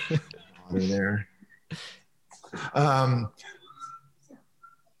don't know. Water there.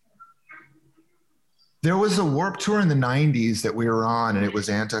 There was a Warped Tour in the 90s that we were on, and it was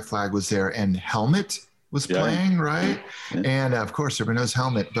Anti-Flag was there, and Helmet was playing, right? Yeah. And of course, everyone knows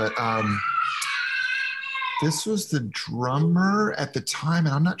Helmet, but this was the drummer at the time,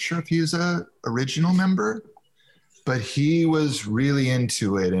 and I'm not sure if he was a original member, but he was really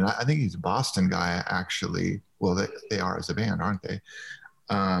into it. And I think he's a Boston guy, actually. Well, they are as a band, aren't they?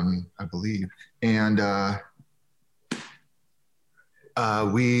 I believe. And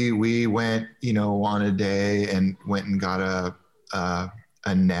we went, on a day and went and got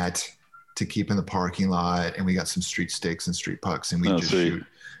a net to keep in the parking lot, and we got some street sticks and street pucks, and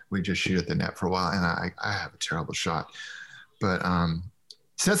we just shoot at the net for a while, and I have a terrible shot. But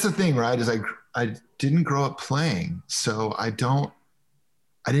so that's the thing, right? Is I didn't grow up playing, so I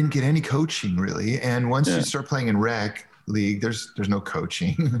didn't get any coaching really. And once you start playing in rec league, there's no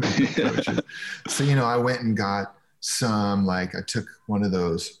coaching. So I went and got some, like I took one of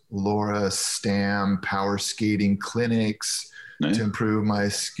those Laura Stam power skating clinics Nice. to improve my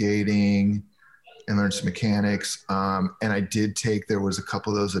skating and learn some mechanics. And I did there was a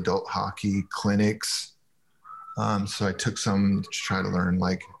couple of those adult hockey clinics. So I took some to try to learn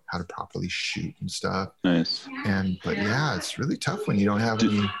like how to properly shoot and stuff. Nice. But yeah, it's really tough when you don't have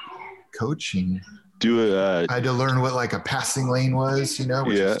any coaching. I I had to learn what like a passing lane was,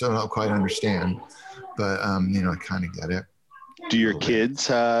 which I still don't quite understand, but I kind of get it. Do your kids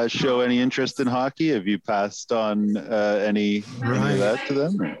show any interest in hockey? Have you passed on any of that to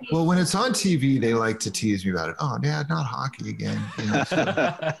them? Or? Well, when it's on TV, they like to tease me about it. Oh, Dad, not hockey again.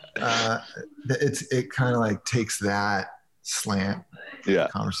 It kind of like takes that slant. Yeah.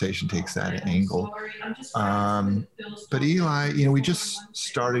 Conversation takes that angle. But Eli, we just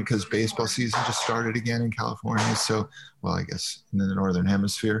started because baseball season just started again in California. So, well, I guess in the Northern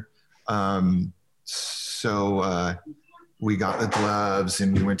Hemisphere. We got the gloves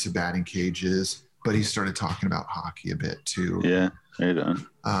and we went to batting cages, but he started talking about hockey a bit too. Yeah, right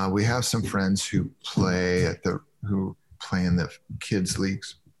on. We have some friends who play in the kids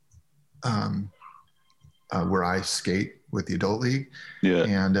leagues, where I skate with the adult league. Yeah.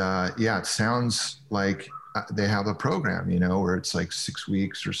 And it sounds like they have a program, where it's like 6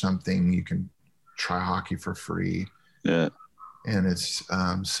 weeks or something. You can try hockey for free. Yeah. And it's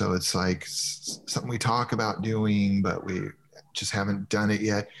so it's like something we talk about doing, but we just haven't done it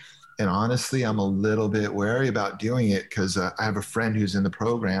yet. And honestly, I'm a little bit wary about doing it because I have a friend who's in the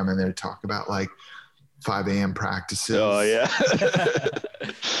program and they talk about like 5 a.m. practices. Oh yeah,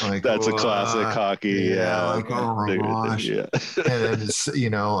 like, that's a classic hockey. Yeah, like oh my gosh. Yeah. And it's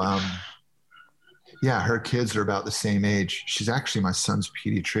her kids are about the same age. She's actually my son's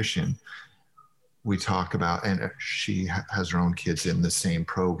pediatrician. We talk about, and she has her own kids in the same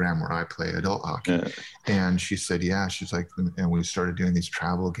program where I play adult hockey. Yeah. And she said, she's like, and we started doing these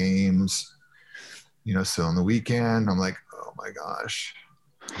travel games, so on the weekend, I'm like, oh my gosh.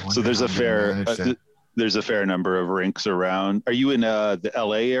 So there's a fair number of rinks around. Are you in the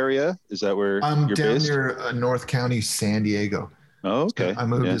LA area? Is that where I'm you're down based? near North County, San Diego. Oh, okay. I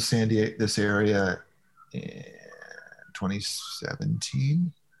moved to San Diego, this area in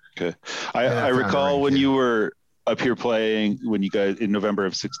 2017. Okay. I recall when you were up here playing, when you guys in November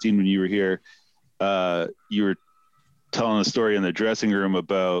of 16, when you were here, you were telling a story in the dressing room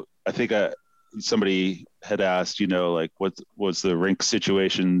about, I think somebody had asked, like what was the rink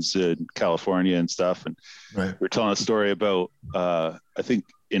situations in California and stuff. And we're telling a story about, I think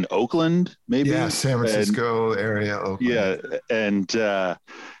in Oakland, maybe. Yeah. San Francisco area. Oakland. Yeah. And,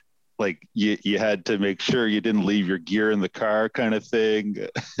 like you had to make sure you didn't leave your gear in the car kind of thing.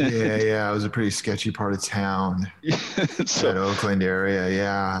 Yeah. It was a pretty sketchy part of town. That Oakland area.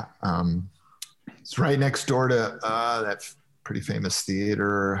 Yeah. It's right next door to that pretty famous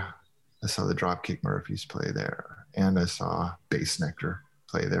theater. I saw the Dropkick Murphys play there, and I saw Bass Nectar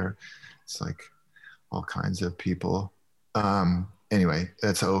play there. It's like all kinds of people. Anyway,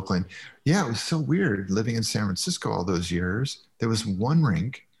 that's Oakland. Yeah, it was so weird living in San Francisco all those years. There was one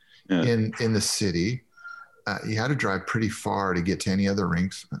rink in the city. You had to drive pretty far to get to any other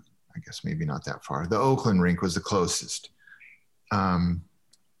rinks. I guess maybe not that far. The Oakland rink was the closest.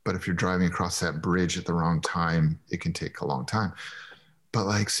 But if you're driving across that bridge at the wrong time, it can take a long time. But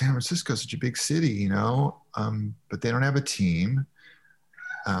like San Francisco is such a big city, but they don't have a team.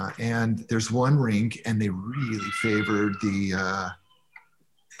 And there's one rink, and they really favored the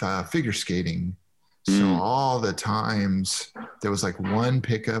figure skating. So all the times there was like one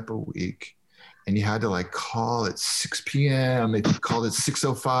pickup a week, and you had to like call at 6 p.m. If you called at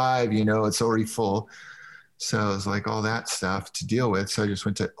 6:05, it's already full. So it was like all that stuff to deal with. So I just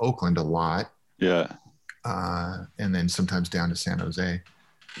went to Oakland a lot. Yeah. And then sometimes down to San Jose.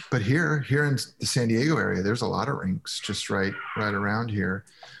 But here in the San Diego area, there's a lot of rinks just right around here.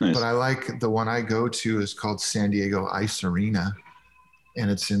 Nice. But I like the one I go to is called San Diego Ice Arena, and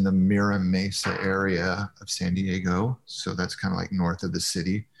it's in the Mira Mesa area of San Diego. So that's kind of like north of the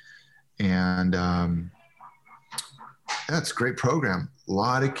city. And that's a great program. A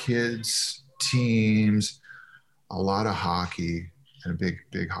lot of kids, teams, a lot of hockey, and a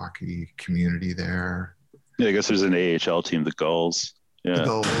big hockey community there. Yeah, I guess there's an AHL team, the Gulls. Yeah. The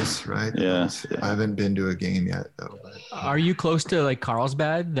Gulls, right? Yeah. I haven't been to a game yet, though. Are you close to like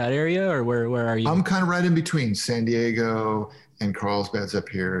Carlsbad, that area, or where are you? I'm kind of right in between San Diego and Carlsbad's up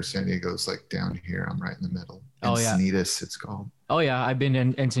here. San Diego's like down here. I'm right in the middle. Encinitas, it's called. Oh yeah, I've been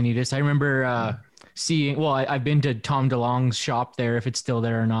in Encinitas. I remember I've been to Tom DeLonge's shop there, if it's still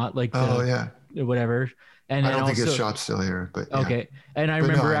there or not. Like whatever. And I then don't think his also- shop's still here, but yeah. Okay. And I But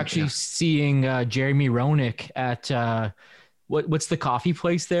no, remember I- actually yeah. seeing Jeremy Roenick at what's the coffee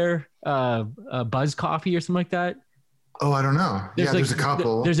place there? Buzz Coffee or something like that. Oh, I don't know. There's a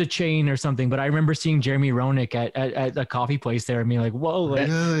couple. There's a chain or something, but I remember seeing Jeremy Roenick at a coffee place there and being like, whoa. Like,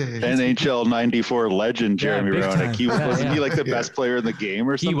 Really? NHL 94 legend Yeah, Jeremy big Roenick. time. He Yeah, wasn't yeah. he like the best player in the game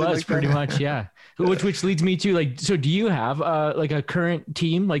or he something? was like pretty that? much, yeah. Which leads me to like, so do you have like a current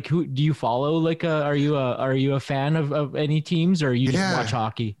team? Like who do you follow? Like are you a fan of any teams, or you just Yeah. watch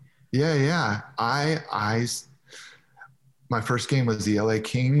hockey? Yeah. My first game was the LA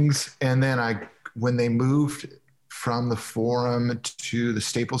Kings. And then when they moved from the Forum to the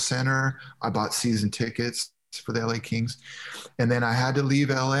Staples Center, I bought season tickets for the LA Kings. And then I had to leave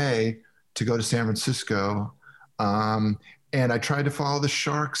LA to go to San Francisco. And I tried to follow the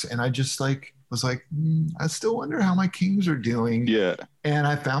Sharks, and I just was like, I still wonder how my Kings are doing. Yeah. And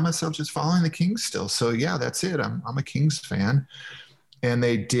I found myself just following the Kings still. So yeah, that's it. I'm a Kings fan. And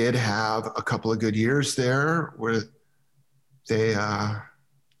they did have a couple of good years there where they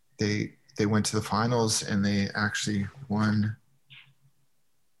went to the finals, and they actually won.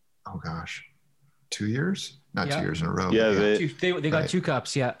 Oh gosh, 2 years? Not Yeah. 2 years in a row. Yeah, but They got Right. 2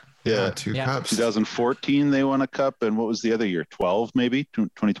 cups, yeah. Yeah. two Yeah. cups. 2014 they won a cup, and what was the other year? 12 maybe?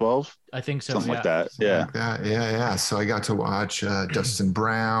 2012? I think so. Something yeah. like that. Something Yeah. like that. Yeah. So I got to watch Dustin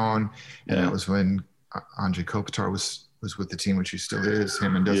Brown, and Yeah. that was when Andrei Kopitar was with the team, which he still is.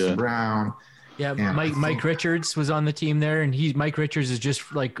 Him and Dustin Yeah. Brown. Yeah, Yeah, I Mike think- Richards was on the team there, and Mike Richards is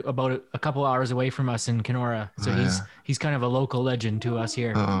just like about a couple hours away from us in Kenora, so Oh, he's kind of a local legend to us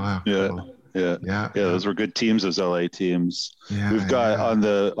here. Oh wow. Yeah. Cool. Yeah. Yeah. Yeah, those were good teams, those LA teams. Yeah, We've got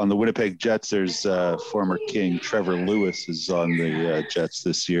yeah. on the Winnipeg Jets, there's former King Trevor Lewis is on the Jets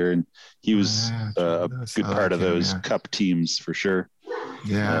this year, and he was Yeah, a Trevor Lewis. good I part like of him, those yeah. cup teams for sure.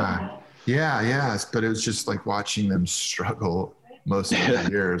 Yeah. But it was just like watching them struggle most of the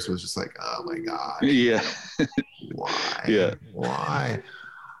years was just like, oh my God, Yeah. why? Yeah. Why?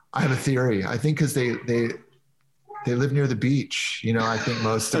 I have a theory. I think because they live near the beach, I think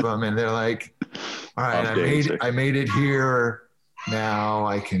most of them, and they're like, all right, I made it here. Now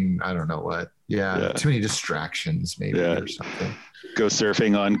I don't know what. Yeah. Too many distractions maybe or something. Go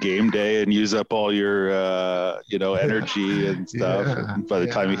surfing on game day and use up all your energy and stuff. Yeah. And by the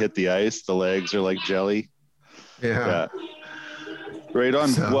time you hit the ice, the legs are like jelly. Yeah. Right on.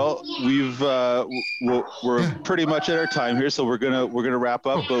 So- Well, we're pretty much at our time here, so we're gonna wrap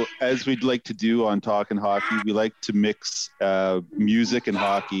up. But as we'd like to do on Talking Hockey, we like to mix music and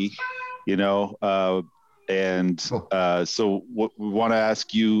hockey, so what we want to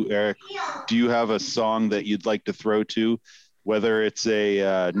ask you, Eric, do you have a song that you'd like to throw to, whether it's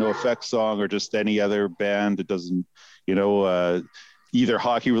a NoFX song or just any other band that doesn't, either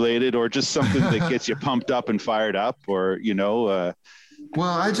hockey related or just something that gets you pumped up and fired up, or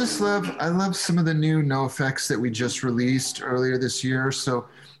Well, I love some of the new NoFX that we just released earlier this year. So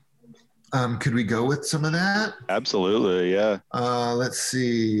could we go with some of that? Absolutely, yeah. Let's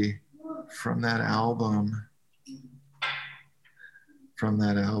see. From that album,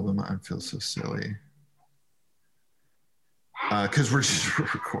 I feel so silly. Because we're just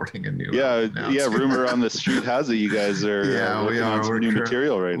recording a new album now. Yeah. Rumor on the street has it you guys are we working are. on some new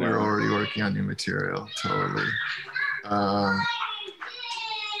material right now. We're already working on new material, totally.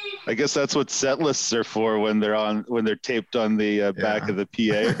 I guess that's what set lists are for when they're taped on the back of the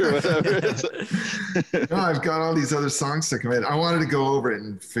PA or whatever. No, I've got all these other songs to commit. I wanted to go over it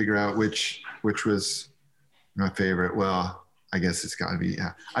and figure out which was my favorite. Well, I guess it's got to be,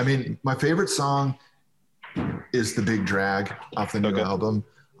 yeah. I mean, my favorite song is The Big Drag off the new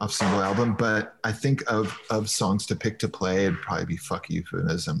single album. But I think of songs to pick to play, it'd probably be Fuck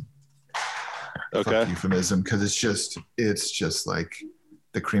Euphemism. Okay. Fuck Euphemism, because it's just like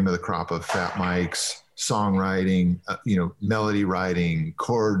the cream of the crop of Fat Mike's songwriting, melody writing,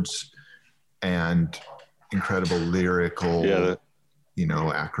 chords, and incredible lyrical,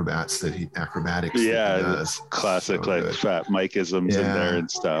 acrobatics that he does. Classic, So like good. Fat Mike-isms in there and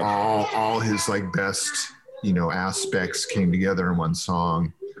stuff. All his best, aspects came together in one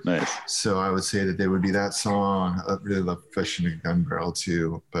song. Nice. So I would say that they would be that song. I really love Fish in a Gun Barrel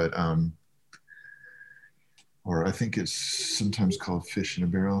too, but or I think it's sometimes called Fish in a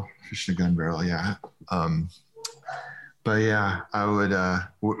Gun Barrel. Yeah. But yeah, I would.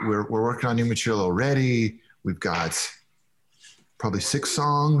 We're working on new material already. We've got probably 6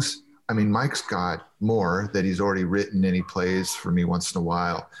 songs. I mean, Mike's got more that he's already written and he plays for me once in a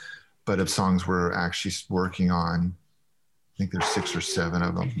while. But of songs we're actually working on, I think there's 6 or 7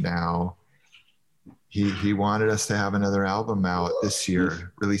 of them now. he wanted us to have another album out this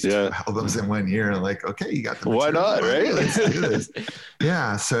year, release 2 albums in 1 year. Like, okay, you got the why not, right? Let's do this.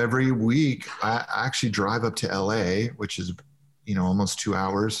 Yeah. So every week I actually drive up to LA, which is, almost 2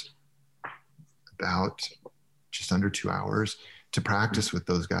 hours, about just under 2 hours, to practice with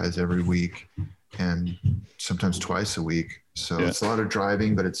those guys every week, and sometimes twice a week. So it's a lot of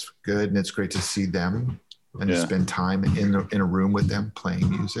driving, but it's good. And it's great to see them and to spend time in a room with them playing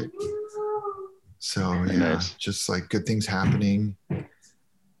music. So nice. Just like good things happening.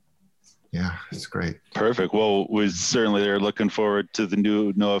 Yeah, it's great. Perfect. Well, we certainly are looking forward to the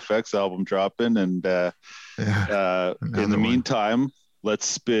new NoFX album dropping. And in the meantime, let's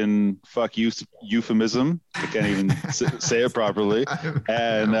spin "fuck you" euphemism. I can't even say it properly.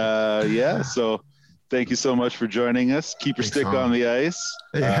 And so thank you so much for joining us. Keep your stick on the ice.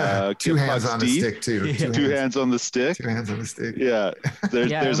 Yeah. 2 hands on the stick too. Yeah. 2 hands on the stick. 2 hands on the stick. Yeah.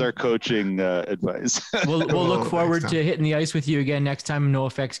 There's our coaching advice. We'll look forward to hitting the ice with you again next time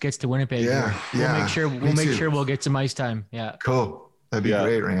NoFX gets to Winnipeg. Yeah. We'll make sure we'll get some ice time. Yeah. Cool. That'd be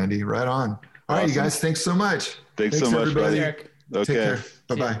great, Randy. Right on. All right, you guys. Thanks so much. Thanks so much, everybody. Eric. Okay. Take care.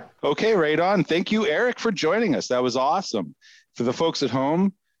 Bye-bye. Okay, right on. Thank you, Eric, for joining us. That was awesome. For the folks at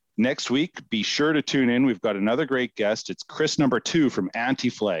home, next week, be sure to tune in. We've got another great guest. It's Chris number 2 from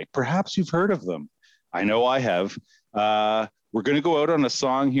Anti-Flag. Perhaps you've heard of them. I know I have. We're going to go out on a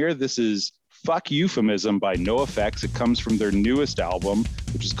song here. This is Fuck Euphemism by NoFX. It comes from their newest album,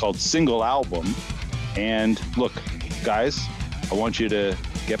 which is called Single Album. And look, guys, I want you to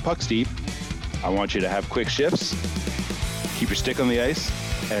get pucks deep. I want you to have quick shifts. Keep your stick on the ice.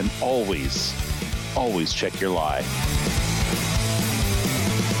 And always check your lie.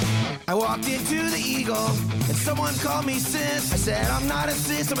 I walked into the Eagle and someone called me sis. I said, I'm not a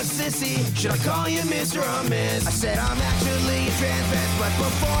sis, I'm a sissy. Should I call you Mr. or Miss? I said, I'm actually a transvest, but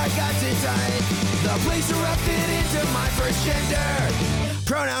before I got to tight, the place erupted into my first gender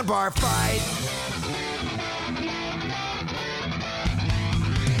pronoun bar fight.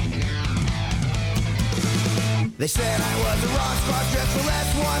 They said I was a rock star, dreadful, let's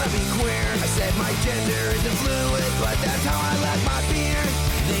wanna be queer. I said my gender isn't fluid, but that's how I like my beer.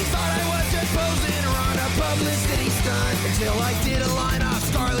 They thought I was just posing or on a publicity stunt, until I did a line off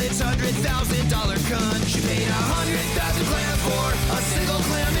Scarlett's $100,000 cunt. She paid 100,000 clams for a single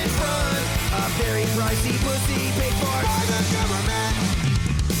clam in front. A very pricey pussy paid for by the government.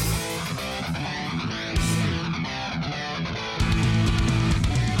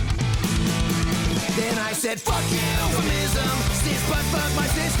 Then I said, fuck you, euphemism. Sis, but fuck my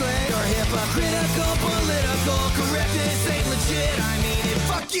sis clit. Your hypocritical, political correctness ain't legit. I mean it,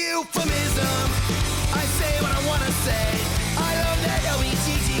 fuck you, euphemism. I say what I wanna say. I love that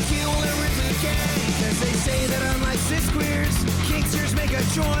LGBTQ will never include gay. Cause they say that unlike cis queers, kinksters make a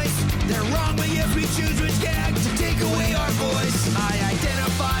choice. They're wrong, but yes, we choose which gag to take away our voice. I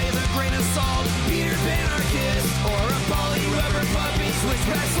identify as a grain of salt, Peter Pan anarchist, or a poly rubber puppy,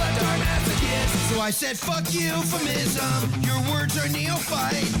 switchback slept our masochist. So I said, fuck you, euphemism. Your words are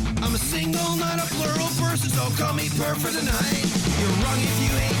neophyte. I'm a single, not a plural person, so call me per for the night. You're wrong if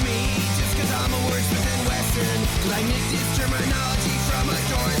you hate me, just cause I'm a wordsmith and Western. Cause I nicked his terminology from a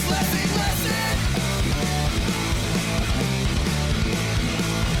Doris Lessing lesson.